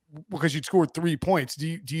because you'd scored 3 points.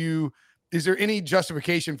 Is there any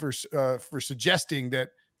justification for suggesting that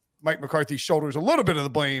Mike McCarthy shoulders a little bit of the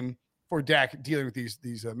blame for Dak dealing with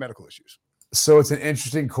these medical issues? So it's an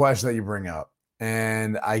interesting question that you bring up,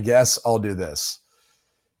 and I guess I'll do this.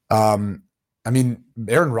 I mean,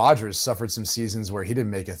 Aaron Rodgers suffered some seasons where he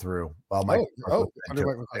didn't make it through. Well, under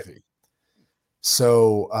Mike McCarthy.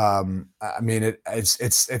 So, I mean,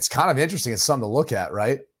 it's kind of interesting. It's something to look at,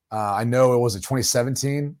 right? I know it was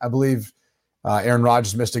 2017, I believe. Aaron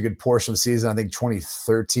Rodgers missed a good portion of the season. I think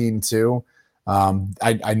 2013 too.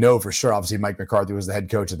 I know for sure. Obviously, Mike McCarthy was the head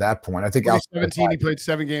coach at that point. I think 2017 he played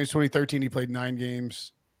 7 games. 2013 he played 9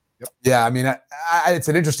 games. Yep. Yeah, I mean, it's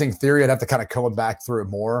an interesting theory. I'd have to kind of come back through it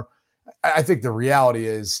more. I think the reality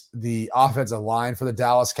is the offensive line for the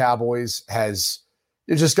Dallas Cowboys it's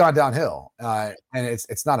just gone downhill. And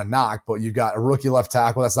it's not a knock, but you've got a rookie left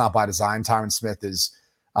tackle. That's not by design. Tyron Smith is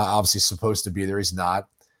obviously supposed to be there. He's not.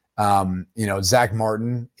 Zach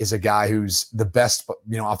Martin is a guy who's the best,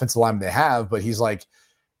 offensive lineman they have, but he's like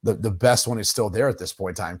the best one is still there at this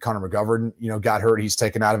point in time. Connor McGovern, got hurt. He's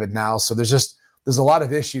taken out of it now. So there's a lot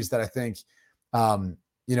of issues that I think,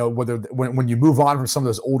 whether when you move on from some of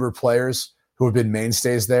those older players who have been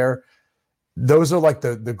mainstays there, those are like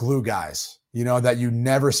the glue guys, that you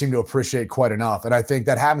never seem to appreciate quite enough. And I think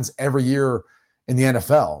that happens every year in the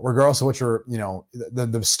NFL, regardless of what your,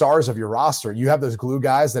 the stars of your roster. You have those glue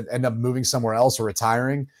guys that end up moving somewhere else or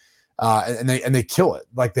retiring, and they kill it.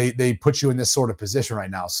 Like they put you in this sort of position right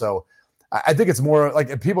now. So I think it's more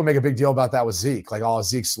like, people make a big deal about that with Zeke, like, oh,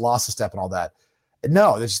 Zeke's lost a step and all that.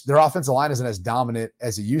 No, their offensive line isn't as dominant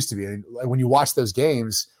as it used to be. And when you watch those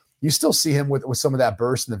games, you still see him with some of that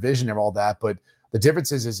burst and the vision and all that. But the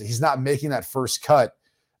difference is he's not making that first cut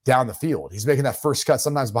down the field. He's making that first cut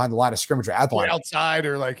sometimes behind the line of scrimmage or at the line. Outside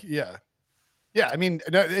or like, yeah. I mean,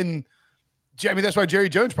 that's why Jerry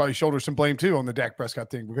Jones probably shoulders some blame too on the Dak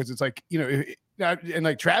Prescott thing, because it's like, and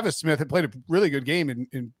like Travis Smith had played a really good game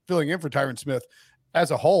in filling in for Tyron Smith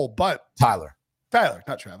as a whole, but Tyler,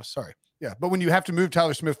 not Travis. Sorry. Yeah. But when you have to move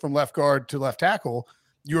Tyler Smith from left guard to left tackle,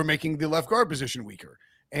 you are making the left guard position weaker.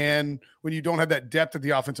 And when you don't have that depth at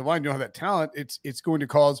the offensive line, you don't have that talent, it's going to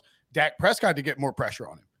cause Dak Prescott to get more pressure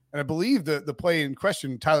on him. And I believe the play in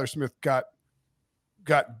question, Tyler Smith got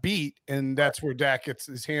beat, and that's where Dak gets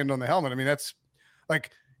his hand on the helmet. I mean, that's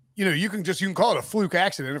like, you can call it a fluke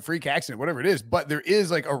accident, a freak accident, whatever it is, but there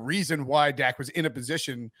is like a reason why Dak was in a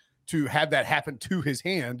position to have that happen to his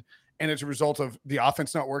hand, and it's a result of the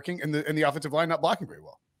offense not working and the offensive line not blocking very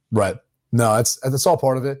well. Right. No, that's all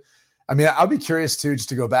part of it. I mean, I'd be curious too, just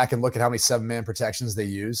to go back and look at how many 7-man protections they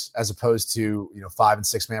use as opposed to 5 and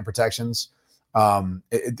 6-man protections.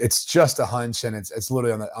 It's just a hunch, and it's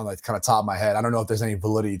literally on the kind of top of my head. I don't know if there's any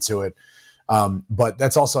validity to it, but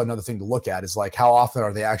that's also another thing to look at is like how often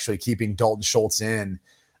are they actually keeping Dalton Schultz in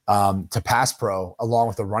to pass pro along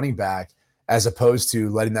with the running back as opposed to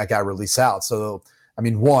letting that guy release out. So, I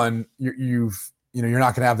mean, one, you're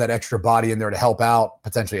not going to have that extra body in there to help out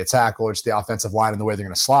potentially a tackle or just the offensive line and the way they're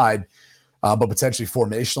going to slide, but potentially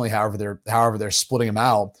formationally, however they're splitting him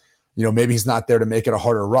out. Maybe he's not there to make it a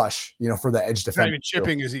harder rush, for the edge defense. Not even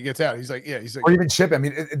chipping as he gets out. He's like, or even chipping. I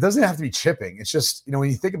mean, it doesn't have to be chipping. It's just, when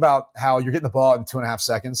you think about how you're getting the ball in 2.5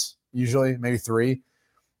 seconds, usually maybe 3,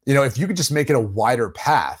 if you could just make it a wider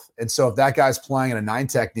path. And so if that guy's playing in a 9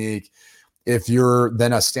 technique, if you're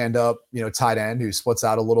then a stand-up, tight end who splits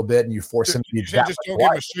out a little bit and you force him to be just don't give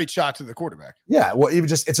him a straight shot to the quarterback. Yeah, well,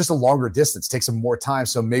 it's just a longer distance, takes him more time,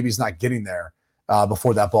 so maybe he's not getting there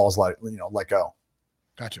before that ball's let go.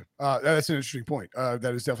 Gotcha. That's an interesting point.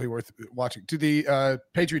 That is definitely worth watching. To the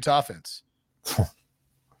Patriots offense.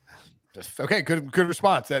 Okay, good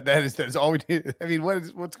response. That is all we need. I mean,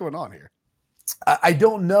 what's going on here? I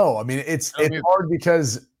don't know. I mean, it's hard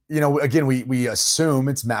because again, we assume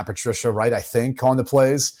it's Matt Patricia, right? I think calling the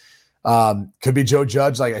plays. Could be Joe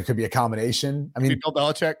Judge. Like it could be a combination. I mean, Bill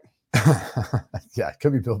Belichick. Yeah, it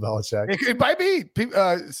could be Bill Belichick. It might be.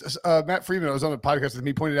 Matt Freeman, I was on a podcast with him.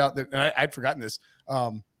 He pointed out that, and I'd forgotten this.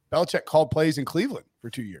 Belichick called plays in Cleveland for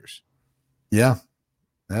 2 years. Yeah.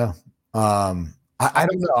 I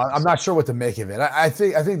don't know. I'm not sure what to make of it. I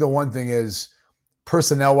think the one thing is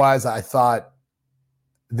personnel wise, I thought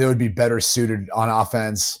they would be better suited on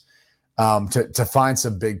offense to find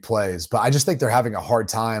some big plays, but I just think they're having a hard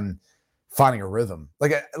time finding a rhythm.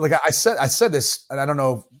 Like I said this, and I don't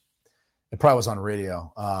know. It probably was on radio,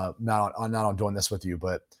 not on doing this with you,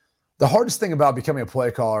 but the hardest thing about becoming a play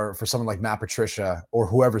caller for someone like Matt Patricia or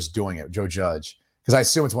whoever's doing it, Joe Judge, because I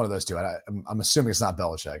assume it's one of those two. I'm assuming it's not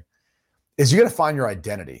Belichick, is you got to find your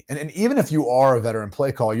identity. And even if you are a veteran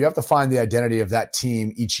play caller, you have to find the identity of that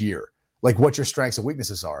team each year, like what your strengths and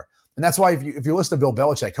weaknesses are. And that's why if you listen to Bill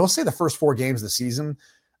Belichick, he'll say the first 4 games of the season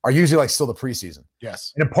are usually like still the preseason.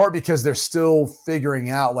 Yes. And in part because they're still figuring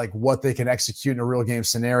out like what they can execute in a real game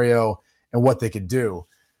scenario and what they could do.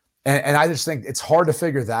 And I just think it's hard to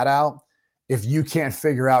figure that out if you can't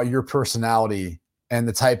figure out your personality and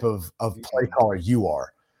the type of play caller you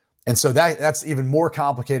are. And so that's even more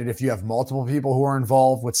complicated if you have multiple people who are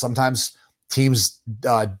involved, with sometimes teams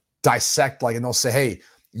dissect, and they'll say, hey,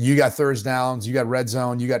 you got thirds downs, you got red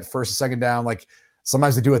zone, you got first and second down. Like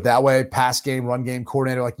sometimes they do it that way, pass game, run game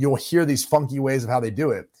coordinator. Like you'll hear these funky ways of how they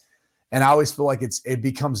do it. And I always feel like it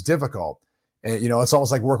becomes difficult. And, it's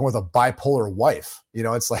almost like working with a bipolar wife.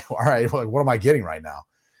 It's like, all right, what am I getting right now?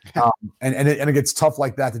 And it gets tough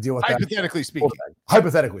like that to deal with. Hypothetically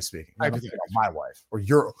speaking, my wife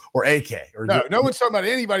or AK or no one's talking about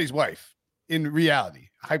anybody's wife in reality.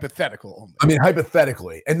 Hypothetical only. I mean,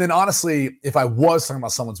 hypothetically. And then honestly, if I was talking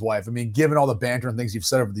about someone's wife, I mean, given all the banter and things you've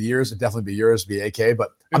said over the years, it'd definitely be yours, be AK. But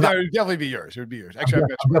it would definitely be yours. It would be yours. Actually,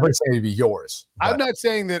 I'm definitely saying it'd be yours. I'm not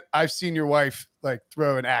saying that I've seen your wife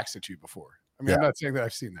throw an axe at you before. I mean, yeah. I'm not saying that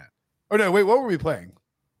I've seen that. Oh no, wait, what were we playing?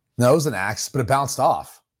 No, it was an axe, but it bounced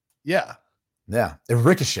off. Yeah. Yeah. It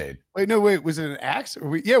ricocheted. Wait, was it an axe?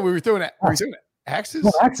 We were throwing axes?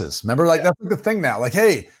 No, axes. Remember, that's the thing now. Like,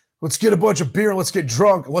 hey, let's get a bunch of beer and let's get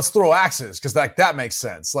drunk. Let's throw axes because that makes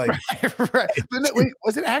sense. Like, right. Wait,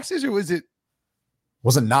 was it axes or was it?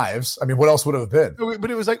 Wasn't knives. I mean, what else would it have been?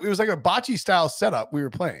 But it was like a bocce style setup we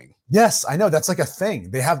were playing. Yes, I know. That's like a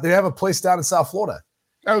thing. They have a place down in South Florida.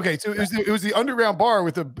 Okay, so it was the underground bar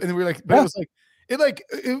and we were like, but it was like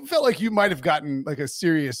it felt like you might have gotten like a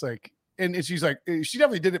serious and she's like, she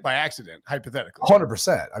definitely did it by accident, hypothetically.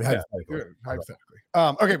 100%. I mean,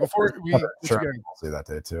 hypothetically. Okay, before we sure. I'll say that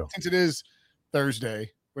day too. Since it is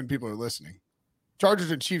Thursday when people are listening,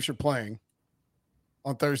 Chargers and Chiefs are playing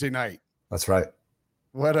on Thursday night. That's right.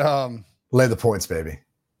 What lay the points, baby.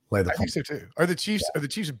 Lay the points. I think so too. Are the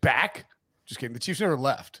Chiefs back? Just kidding. The Chiefs never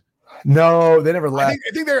left. No, they never left.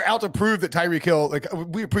 I think they're out to prove that Tyreek Hill,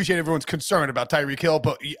 we appreciate everyone's concern about Tyreek Hill,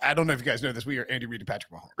 but I don't know if you guys know this. We are Andy Reid and Patrick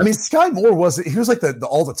Mahomes. I mean, Sky Moore was like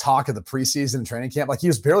all the talk of the preseason training camp. Like he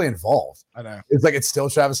was barely involved. I know. It's still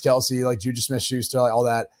Travis Kelce, like Juju Smith-Schuster, all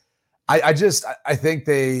that. I think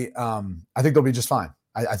they'll be just fine.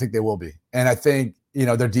 I think they will be. And I think,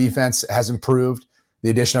 their defense has improved. The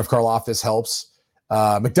addition of Karlaftis helps.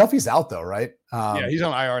 McDuffie's out though, right? Yeah, he's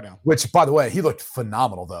on IR now. Which, by the way, he looked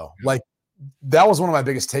phenomenal though. Yeah. Like that was one of my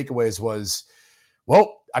biggest takeaways was,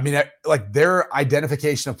 like their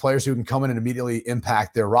identification of players who can come in and immediately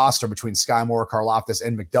impact their roster between Sky Moore, Karlaftis,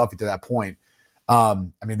 and McDuffie to that point.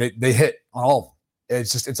 They hit on all of them.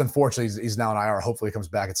 It's unfortunate he's now in IR. Hopefully he comes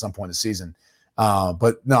back at some point in the season.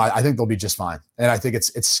 But no, I think they'll be just fine. And I think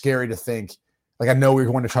it's scary to think, like, I know we're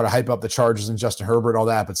going to try to hype up the Chargers and Justin Herbert and all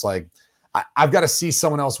that, but it's like, I've got to see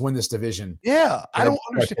someone else win this division. Yeah. I don't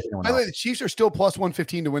understand. By the way, the Chiefs are still plus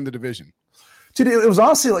 115 to win the division. Dude, it was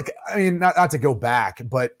honestly like, not to go back,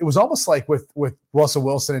 but it was almost like with Russell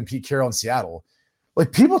Wilson and Pete Carroll in Seattle,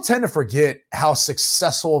 like people tend to forget how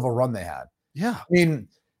successful of a run they had. Yeah.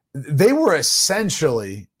 They were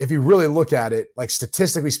essentially, if you really look at it, like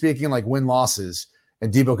statistically speaking, like win-losses,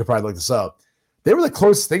 and Debo could probably look this up, they were the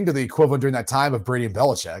closest thing to the equivalent during that time of Brady and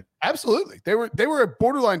Belichick. Absolutely. They were a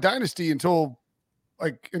borderline dynasty until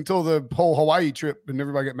the whole Hawaii trip and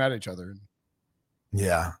everybody got mad at each other.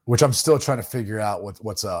 Yeah, which I'm still trying to figure out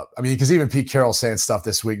what's up. Because even Pete Carroll's saying stuff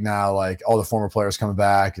this week now, like all the former players coming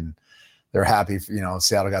back and they're happy,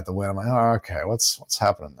 Seattle got the win. I'm like, oh, okay, what's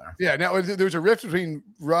happening there? Yeah, now there's a rift between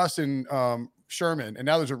Russ and Sherman, and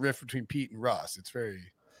now there's a rift between Pete and Russ. It's very...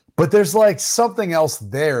 But there's like something else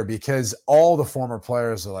there because all the former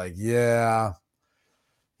players are like, yeah,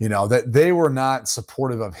 that they were not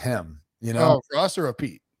supportive of him, Of Russ or of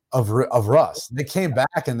Pete? Of Russ. They came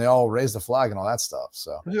back and they all raised the flag and all that stuff.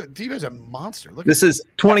 So Devo's a monster. This is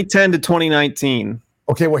 2010 to 2019.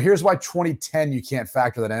 Okay, well, here's why 2010 you can't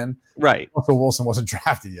factor that in. Right. Russell Wilson wasn't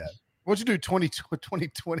drafted yet. What'd you do 2020,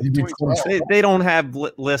 2012? They don't have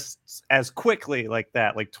lists as quickly like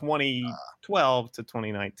that, like 2012 to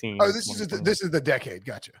 2019. Oh, this is the decade.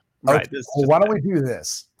 Gotcha. Right. Okay, why don't we do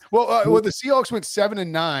this? Well, the Seahawks went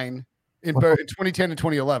 7-9 in 2010 and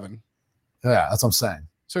 2011. Yeah, that's what I'm saying.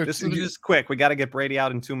 So this is just quick. We got to get Brady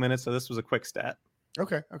out in 2 minutes, so this was a quick stat.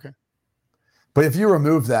 Okay. But if you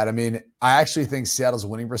remove that, I actually think Seattle's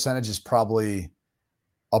winning percentage is probably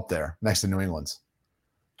up there next to New England's.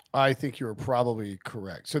 I think you're probably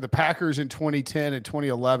correct. So the Packers in 2010 and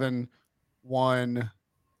 2011 won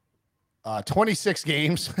 26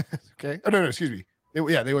 games. Okay. Oh, no, excuse me.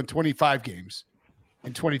 They won 25 games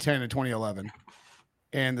in 2010 and 2011.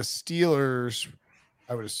 And the Steelers,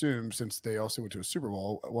 I would assume, since they also went to a Super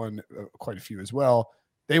Bowl, won quite a few as well.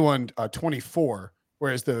 They won 24,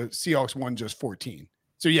 whereas the Seahawks won just 14.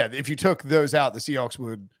 So, yeah, if you took those out, the Seahawks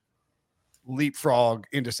would leapfrog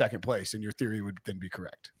into second place, and your theory would then be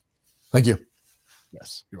correct. Thank you.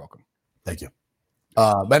 Yes, you're welcome. Thank you.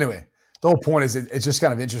 But anyway, the whole point is it's just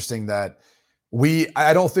kind of interesting that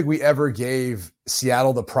I don't think we ever gave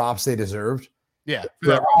Seattle the props they deserved. Yeah.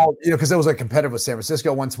 Because it was like competitive with San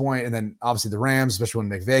Francisco at one point, and then obviously the Rams, especially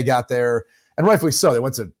when McVay got there, and rightfully so. They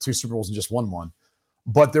went to 2 Super Bowls and just won one.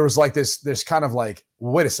 But there was like this kind of like,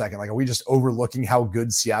 wait a second, like, are we just overlooking how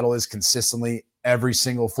good Seattle is consistently every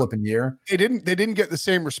single flipping year? They didn't get the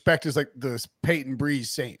same respect as like the Peyton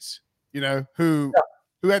Breeze Saints, who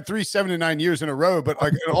had 3 7-9 years in a row, but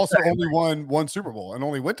like also only won 1 Super Bowl and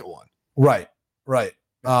only went to 1. Right.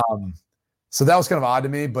 So that was kind of odd to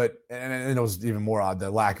me, but and it was even more odd,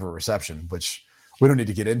 the lack of a reception, which we don't need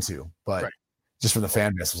to get into, but just from the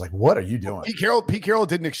fan base, I was like, what are you doing? Pete Carroll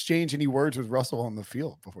didn't exchange any words with Russell on the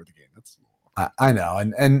field before the game. I know.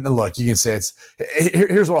 And look, you can say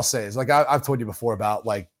here's what I'll say is like, I've told you before about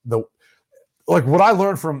like what I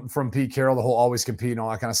learned from Pete Carroll, the whole always compete and all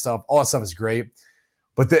that kind of stuff. All that stuff is great.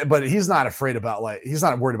 But he's not afraid about he's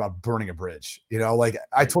not worried about burning a bridge. Like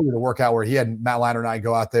I told you the workout where he had Matt Leinart and I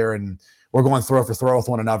go out there and we're going throw for throw with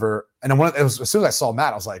one another. And then as soon as I saw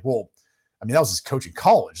Matt, I was like, well, that was his coach in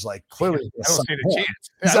college. Like clearly, I don't stand a chance.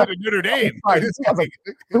 Yeah, Notre Dame. Like,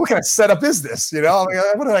 what kind of setup is this? I'm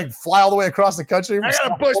gonna fly all the way across the country. I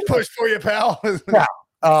got a push for you, pal. Yeah.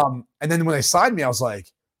 And then when they signed me, I was like,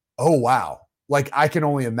 oh wow. Like I can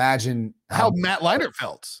only imagine how Matt Leinart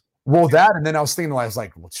felt. Well, that, and then I was thinking, I was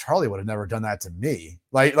like, well, Charlie would have never done that to me.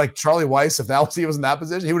 Like Charlie Weiss, if he was in that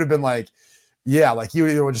position, he would have been like, yeah, like he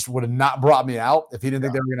would have not brought me out if he didn't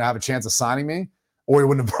think they were going to have a chance of signing me, or he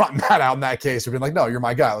wouldn't have brought Matt out in that case. He'd been like, no, you're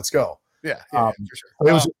my guy. Let's go. Yeah, for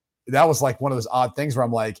sure. That was like one of those odd things where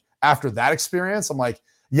I'm like, after that experience, I'm like,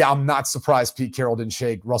 yeah, I'm not surprised Pete Carroll didn't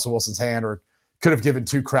shake Russell Wilson's hand or could have given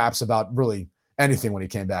 2 craps about really anything when he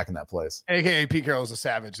came back in that place. AKA Pete Carroll is a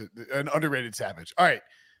savage, an underrated savage. All right.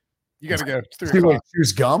 You got to go.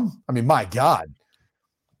 Choose gum? My God.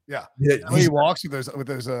 Yeah. Yeah, The way he walks with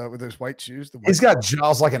those white shoes. He's got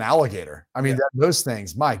jaws like an alligator. I mean, those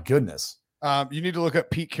things, my goodness. You need to look up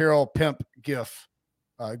Pete Carroll pimp GIF.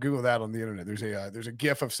 Google that on the internet. There's a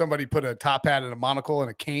GIF of somebody put a top hat and a monocle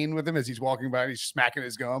and a cane with him as he's walking by and he's smacking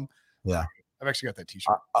his gum. Yeah. I've actually got that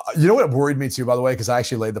t-shirt. You know what worried me too, by the way, because I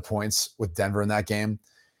actually laid the points with Denver in that game.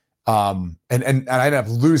 And I ended up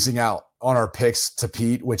losing out on our picks to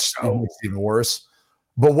Pete, which makes it even worse.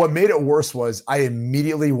 But what made it worse was I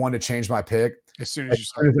immediately wanted to change my pick as soon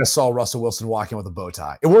as I saw Russell Wilson walking with a bow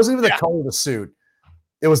tie. It wasn't even the color of the suit.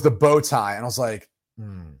 It was the bow tie. And I was like,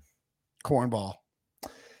 cornball.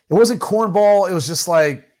 It wasn't cornball. It was just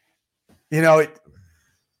like, it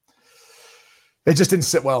just didn't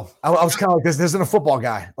sit well. I was kind of like, this isn't a football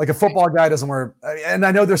guy. Like a football guy doesn't wear, and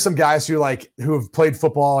I know there's some guys who have played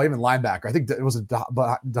football, even linebacker. I think it was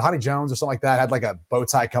Dhani Jones or something like that, had like a bow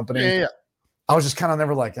tie company. Yeah. I was just kind of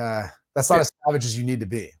never like, that's not as savage as you need to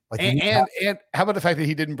be. Like, and how about the fact that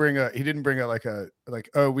he didn't bring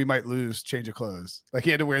we might lose change of clothes. Like he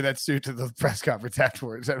had to wear that suit to the press conference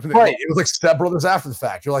afterwards. Right. It was like Step Brothers after the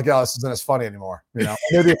fact. You're like, oh, this isn't as funny anymore. This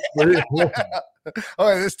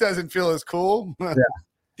doesn't feel as cool. Yeah.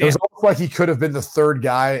 It was almost like he could have been the third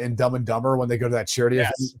guy in Dumb and Dumber when they go to that charity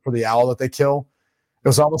event for the owl that they kill. It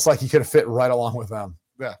was almost like he could have fit right along with them.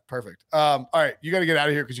 Yeah, perfect. All right, you got to get out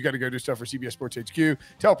of here because you got to go do stuff for CBS Sports HQ.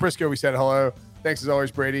 Tell Prisco we said hello. Thanks as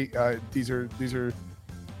always, Brady. This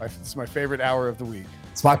is my favorite hour of the week.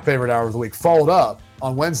 It's my favorite hour of the week. Followed up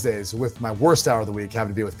on Wednesdays with my worst hour of the week,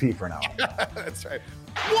 having to be with Pete for an hour. That's right.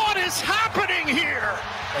 What is happening here?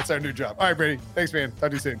 That's our new job. All right, Brady. Thanks, man.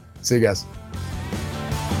 Talk to you soon. See you guys.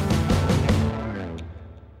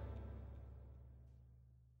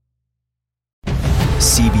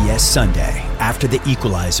 CBS Sunday, after The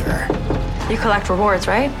Equalizer. You collect rewards,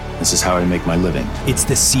 right? This is how I make my living. It's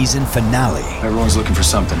the season finale. Everyone's looking for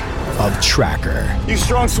something. Of Tracker. You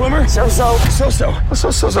strong swimmer? So-so.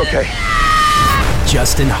 So-so's okay.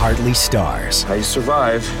 Justin Hartley stars. How you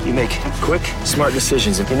survive, you make quick, smart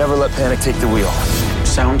decisions, and you never let panic take the wheel.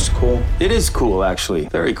 Sounds cool. It is cool, actually.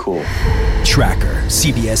 Very cool. Tracker,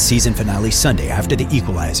 CBS season finale Sunday after The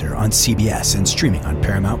Equalizer on CBS and streaming on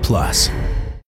Paramount+.